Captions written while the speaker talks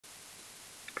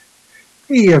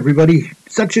Hey everybody,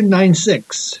 section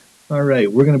 9.6. Alright,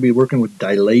 we're going to be working with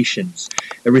dilations.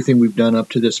 Everything we've done up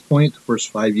to this point, the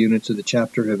first 5 units of the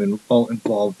chapter have all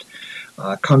involved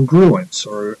congruence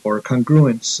or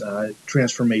congruence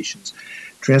transformations.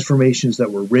 Transformations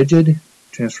that were rigid,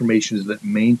 transformations that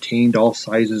maintained all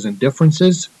sizes and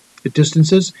distances,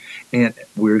 and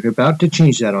we're about to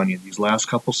change that on you. These last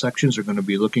couple sections are going to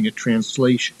be looking at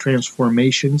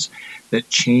transformations that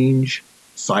change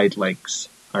side lengths.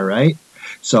 Alright?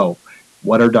 So,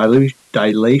 what are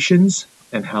dilations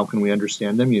and how can we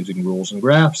understand them using rules and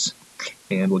graphs?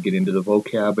 And we'll get into the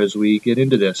vocab as we get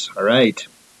into this. Alright,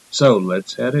 so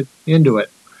let's head into it.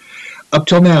 Up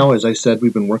till now, as I said,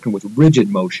 we've been working with rigid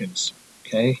motions,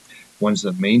 okay? Ones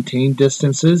that maintain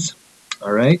distances,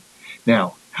 alright?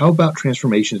 Now, how about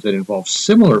transformations that involve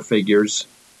similar figures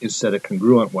instead of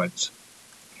congruent ones?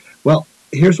 Well,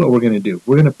 here's what we're going to do.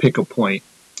 We're going to pick a point.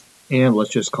 And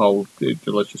let's just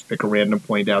pick a random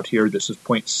point out here. This is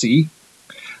point C.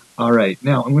 All right,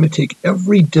 now I'm going to take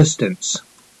every distance.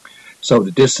 So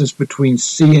the distance between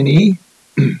C and E,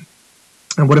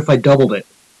 and what if I doubled it?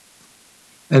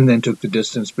 And then took the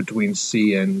distance between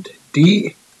C and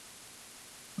D,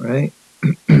 right?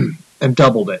 And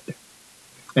doubled it.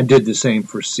 And did the same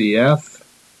for CF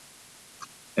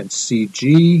and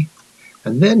CG,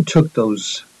 and then took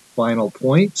those final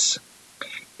points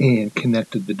and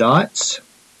connected the dots.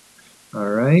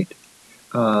 All right.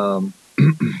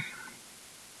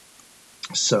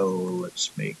 So let's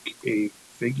make a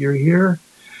figure here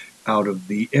out of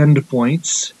the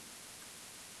endpoints.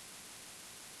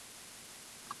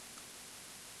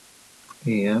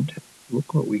 And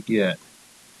look what we get.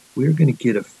 We're going to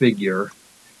get a figure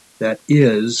that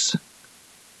is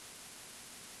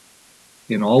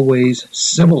in all ways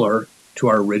similar to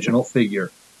our original figure,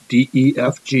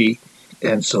 DEFG.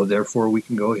 And so therefore we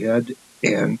can go ahead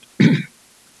and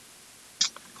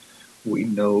we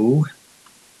know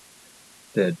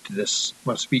that this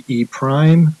must be E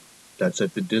prime. That's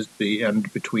at the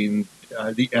end between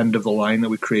the end of the line that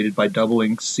we created by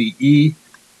doubling CE.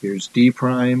 Here's D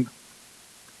prime,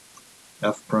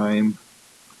 F prime,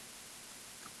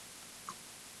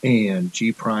 and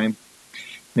G prime.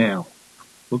 Now,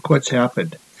 look what's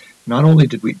happened. Not only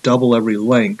did we double every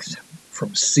length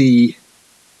from C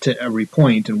to every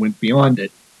point and went beyond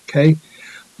it, okay?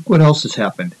 Look what else has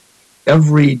happened.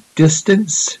 Every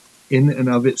distance in and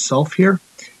of itself here,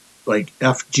 like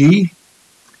FG,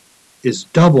 is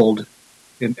doubled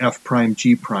in F prime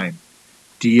G prime.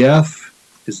 DF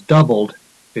is doubled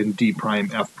in D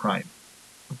prime F prime.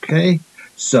 Okay?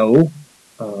 So,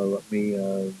 let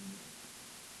me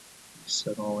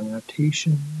set all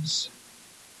annotations.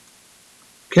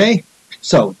 Okay?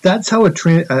 So that's how a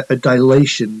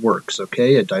dilation works,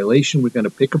 okay? A dilation, we're going to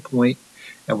pick a point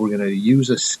and we're going to use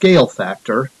a scale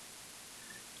factor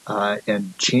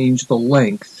and change the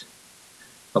length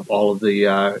of all of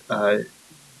the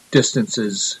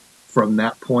distances from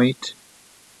that point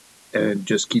and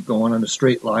just keep going on a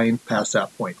straight line past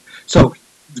that point. So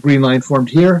the green line formed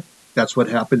here, that's what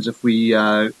happens if we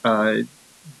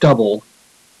double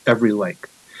every length.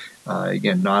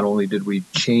 Again, not only did we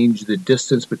change the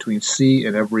distance between C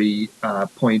and every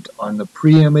point on the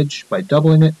pre-image by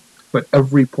doubling it, but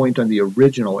every point on the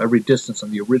original, every distance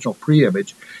on the original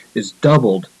pre-image is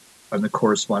doubled on the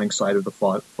corresponding side of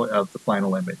the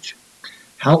final image.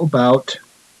 How about,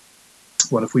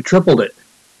 what if we tripled it?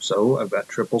 So I've got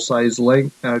triple size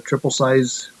lengths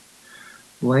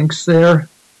there.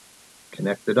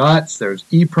 Connect the dots. There's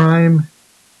E prime,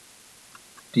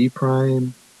 D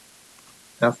prime,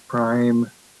 F prime,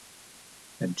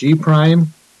 and G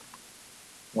prime.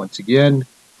 Once again,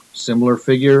 similar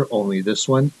figure, only this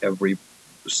one, every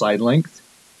side length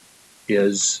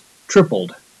is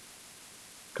tripled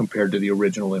compared to the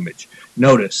original image.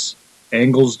 Notice,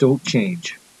 angles don't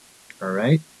change,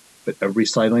 alright? But every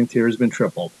side length here has been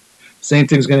tripled. Same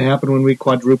thing's going to happen when we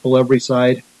quadruple every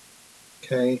side.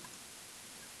 Okay,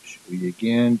 show you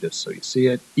again, just so you see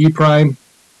it. E prime,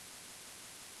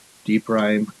 D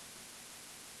prime,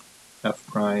 F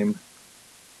prime,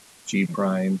 G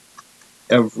prime.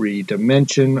 Every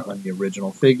dimension on the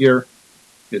original figure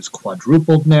is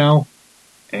quadrupled now.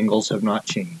 Angles have not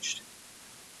changed.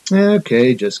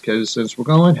 Okay, just because since we're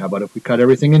going, how about if we cut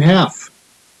everything in half?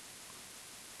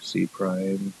 C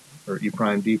prime, or E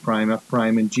prime, D prime, F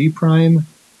prime, and G prime.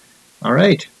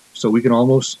 Alright, so we can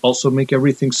also make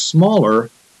everything smaller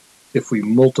if we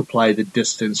multiply the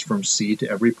distance from C to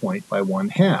every point by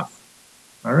 1/2.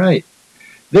 Alright.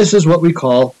 This is what we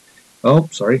call, oh,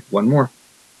 sorry, one more.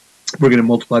 We're going to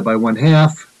multiply by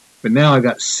 1/2, but now I've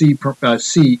got C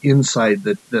inside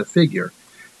the figure.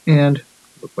 And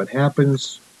look what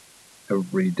happens.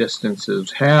 every distance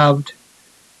is halved,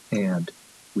 and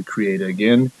we create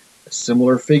again a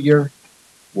similar figure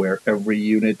where every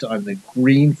unit on the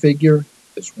green figure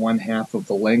is 1/2 of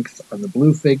the length on the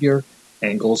blue figure.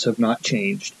 Angles have not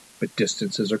changed, but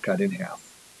distances are cut in half.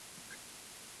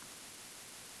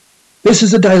 This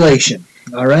is a dilation,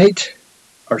 all right?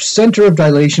 Our center of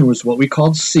dilation was what we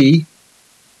called C,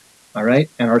 all right?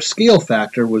 And our scale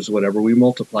factor was whatever we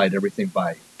multiplied everything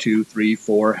by, 2, 3,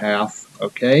 4, half,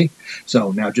 okay?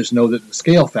 So now just know that the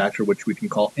scale factor, which we can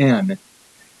call N,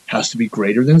 has to be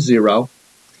greater than 0,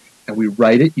 and we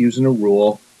write it using a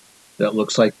rule that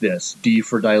looks like this. D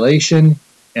for dilation,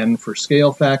 N for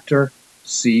scale factor,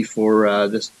 C for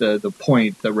the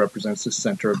point that represents the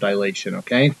center of dilation,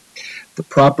 okay? The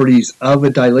properties of a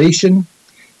dilation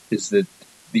is that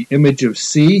the image of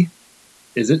C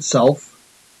is itself,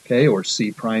 okay, or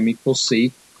C prime equals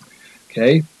C,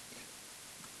 okay?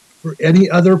 For any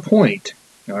other point,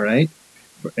 all right,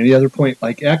 for any other point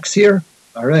like X here,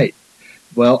 all right,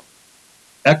 well,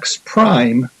 X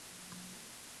prime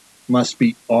must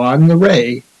be on the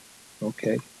ray,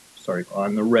 okay, sorry,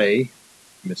 on the ray,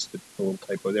 missed the little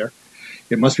typo there.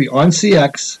 It must be on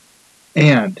CX,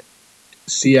 and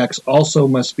CX also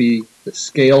must be the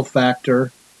scale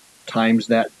factor times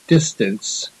that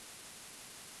distance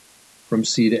from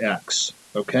C to X,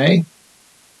 okay?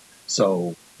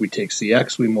 So we take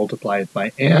CX, we multiply it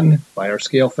by N, by our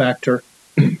scale factor,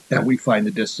 and we find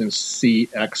the distance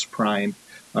CX prime,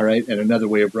 all right? And another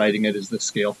way of writing it is the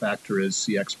scale factor is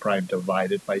CX prime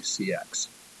divided by CX.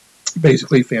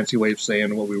 Basically, fancy way of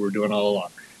saying what we were doing all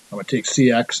along. I'm going to take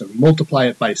CX and multiply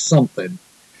it by something,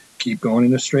 keep going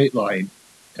in a straight line,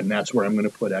 and that's where I'm going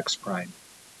to put X prime.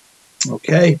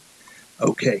 Okay?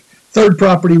 Okay. Third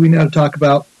property we need to talk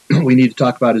about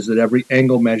is that every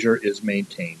angle measure is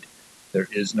maintained. There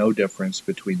is no difference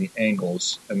between the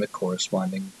angles and the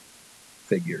corresponding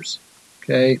figures.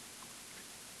 Okay?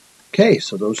 Okay,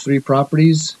 so those three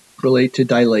properties relate to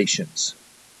dilations.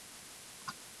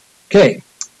 Okay,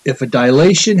 if a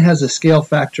dilation has a scale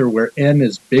factor where n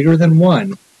is bigger than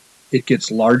 1, it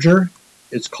gets larger.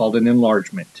 It's called an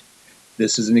enlargement.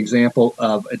 This is an example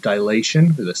of a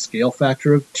dilation with a scale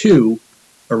factor of 2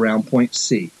 around point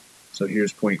C. So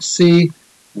here's point C.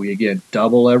 We again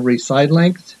double every side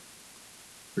length,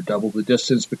 or double the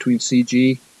distance between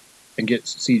CG and get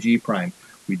CG prime.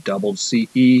 We doubled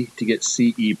CE to get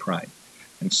CE prime,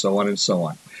 and so on and so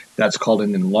on. That's called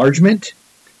an enlargement.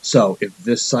 So if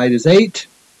this side is 8,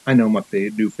 I know my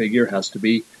new figure has to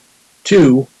be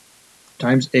 2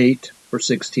 times 8 for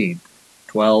 16,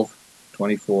 12,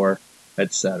 24,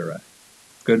 etc.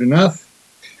 Good enough?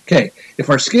 Okay, if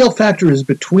our scale factor is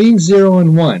between 0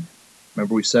 and 1,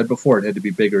 remember we said before it had to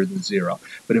be bigger than 0,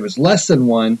 but if it's less than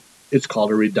 1, it's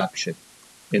called a reduction.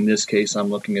 In this case, I'm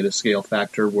looking at a scale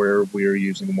factor where we're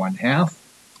using 1/2.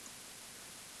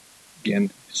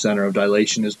 Again, center of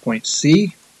dilation is point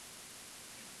C,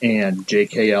 and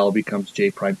JKL becomes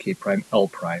J prime, K prime, L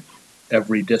prime.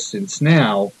 Every distance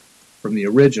now from the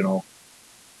original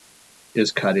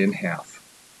is cut in half.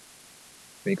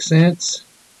 Make sense?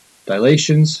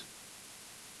 Dilations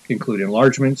include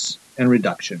enlargements and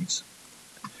reductions.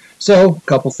 So, a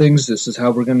couple things. This is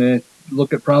how we're going to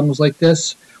look at problems like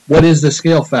this. What is the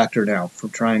scale factor now from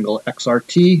triangle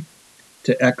XRT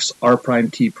to XR prime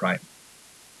T prime?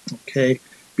 Okay,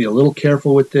 be a little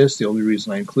careful with this. The only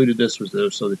reason I included this was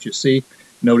so that you see.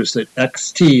 Notice that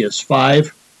XT is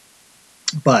 5,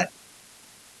 but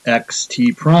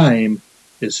XT prime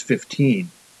is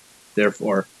 15.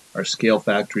 Therefore, our scale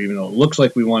factor, even though it looks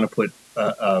like we want to put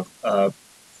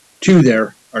 2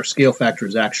 there, our scale factor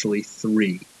is actually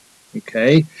 3.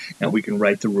 Okay, and we can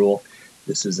write the rule.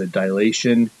 This is a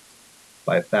dilation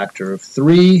by a factor of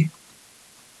 3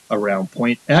 around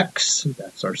point X.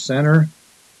 That's our center,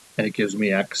 and it gives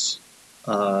me X,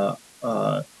 R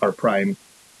prime,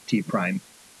 T prime.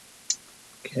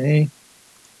 Okay.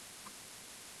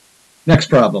 Next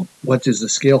problem. What is the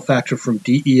scale factor from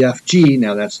DEFG?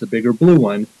 Now that's the bigger blue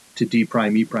one to D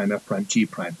prime, E prime, F prime, G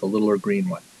prime, the littler green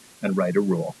one, and write a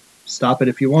rule. Stop it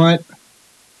if you want.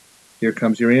 Here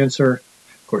comes your answer.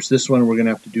 Of course, this one we're going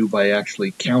to have to do by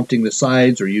actually counting the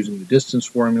sides or using the distance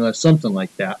formula, something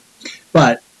like that.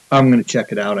 But I'm going to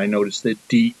check it out. I noticed that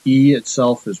DE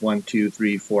itself is 1, 2,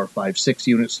 3, 4, 5, 6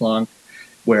 units long,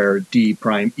 where D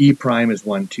prime, E prime is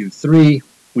 1, 2, 3.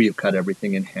 We have cut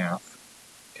everything in half.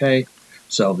 Okay,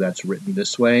 so that's written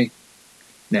this way.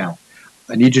 Now,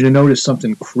 I need you to notice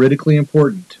something critically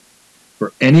important.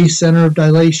 For any center of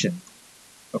dilation,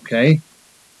 okay,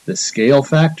 the scale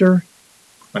factor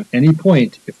on any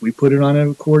point, if we put it on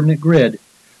a coordinate grid,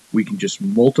 we can just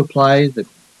multiply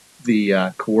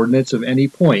the coordinates of any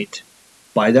point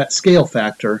by that scale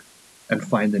factor and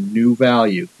find the new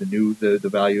value, the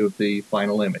value of the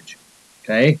final image.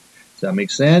 Okay, does that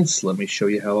make sense? Let me show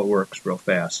you how it works real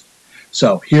fast.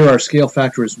 So here our scale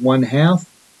factor is 1/2,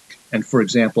 and for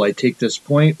example, I take this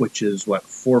point, which is what,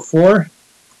 4, 4.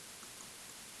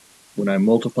 When I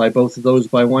multiply both of those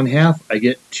by 1/2, I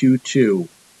get 2, 2.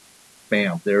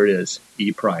 Bam, there it is,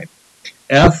 E prime.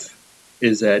 F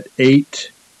is at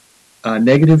 8,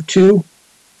 -2.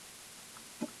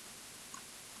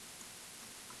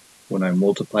 When I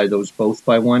multiply those both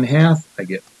by 1/2, I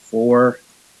get 4,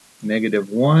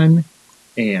 -1,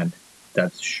 and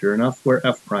that's sure enough where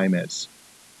F prime is.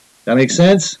 That makes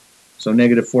sense? So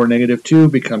 -4, -2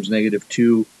 becomes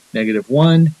 -2,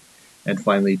 -1, and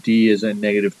finally D is at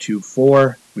 -2,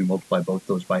 4. We multiply both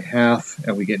those by half,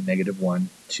 and we get -1,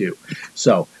 2.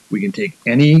 So we can take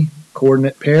any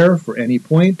coordinate pair for any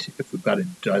point. If we've got a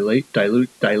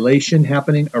dilation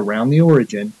happening around the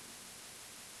origin,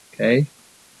 okay,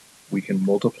 we can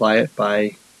multiply it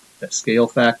by the scale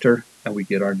factor, and we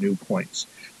get our new points.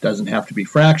 Doesn't have to be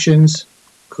fractions,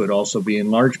 could also be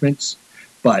enlargements,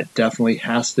 but definitely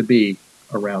has to be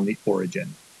around the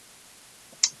origin.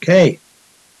 Okay,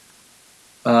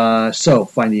 so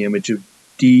find the image of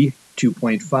D,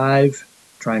 2.5,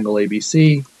 triangle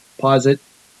ABC, pause it,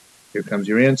 here comes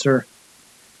your answer.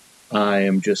 I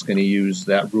am just going to use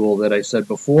that rule that I said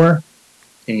before,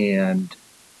 and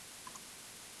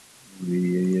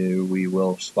we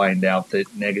will find out that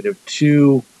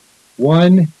 -2,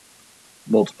 1,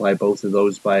 multiply both of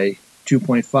those by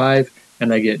 2.5,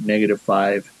 and I get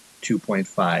 -5,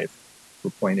 2.5 for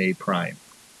point A prime.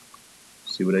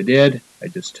 See what I did? I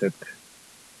just took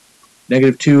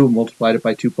 -2, multiplied it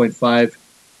by 2.5,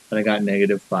 and I got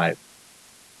 -5.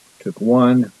 Took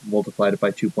 1, multiplied it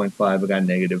by 2.5, I got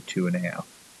 -2.5.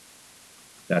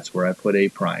 That's where I put A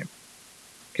prime.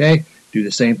 Okay, do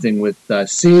the same thing with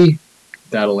C.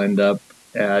 That'll end up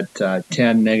at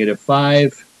 10,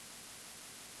 -5.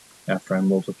 After I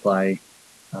multiply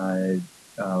 4,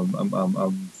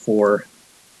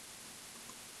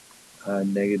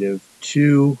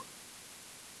 -2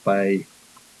 by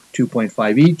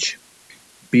 2.5 each.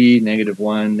 B,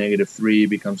 -1, -3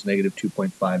 becomes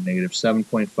 -2.5,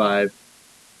 -7.5.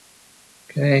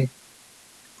 Okay,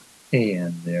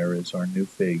 and there is our new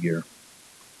figure.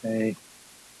 Okay.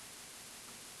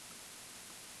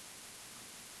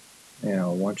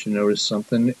 Now, I want you to notice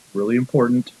something really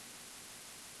important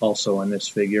also on this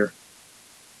figure.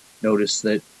 Notice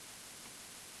that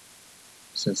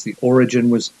since the origin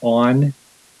was on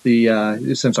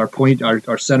the, since our point,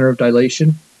 our center of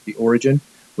dilation, the origin,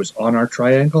 was on our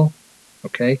triangle,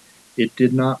 okay, it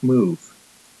did not move.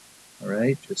 All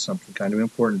right, just something kind of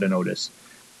important to notice.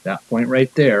 That point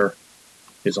right there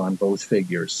is on both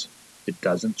figures. It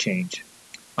doesn't change.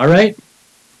 All right.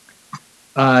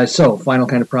 So, final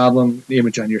kind of problem. The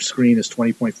image on your screen is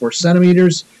 20.4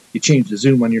 centimeters. You change the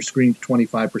zoom on your screen to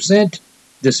 25%.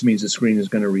 This means the screen is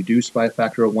going to reduce by a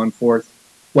factor of 1/4.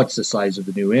 What's the size of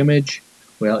the new image?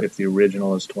 Well, if the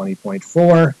original is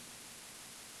 20.4,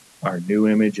 our new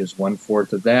image is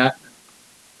 1/4 of that,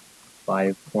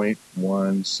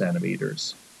 5.1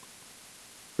 centimeters.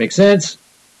 Make sense?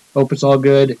 Hope it's all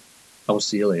good. I will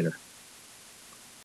see you later.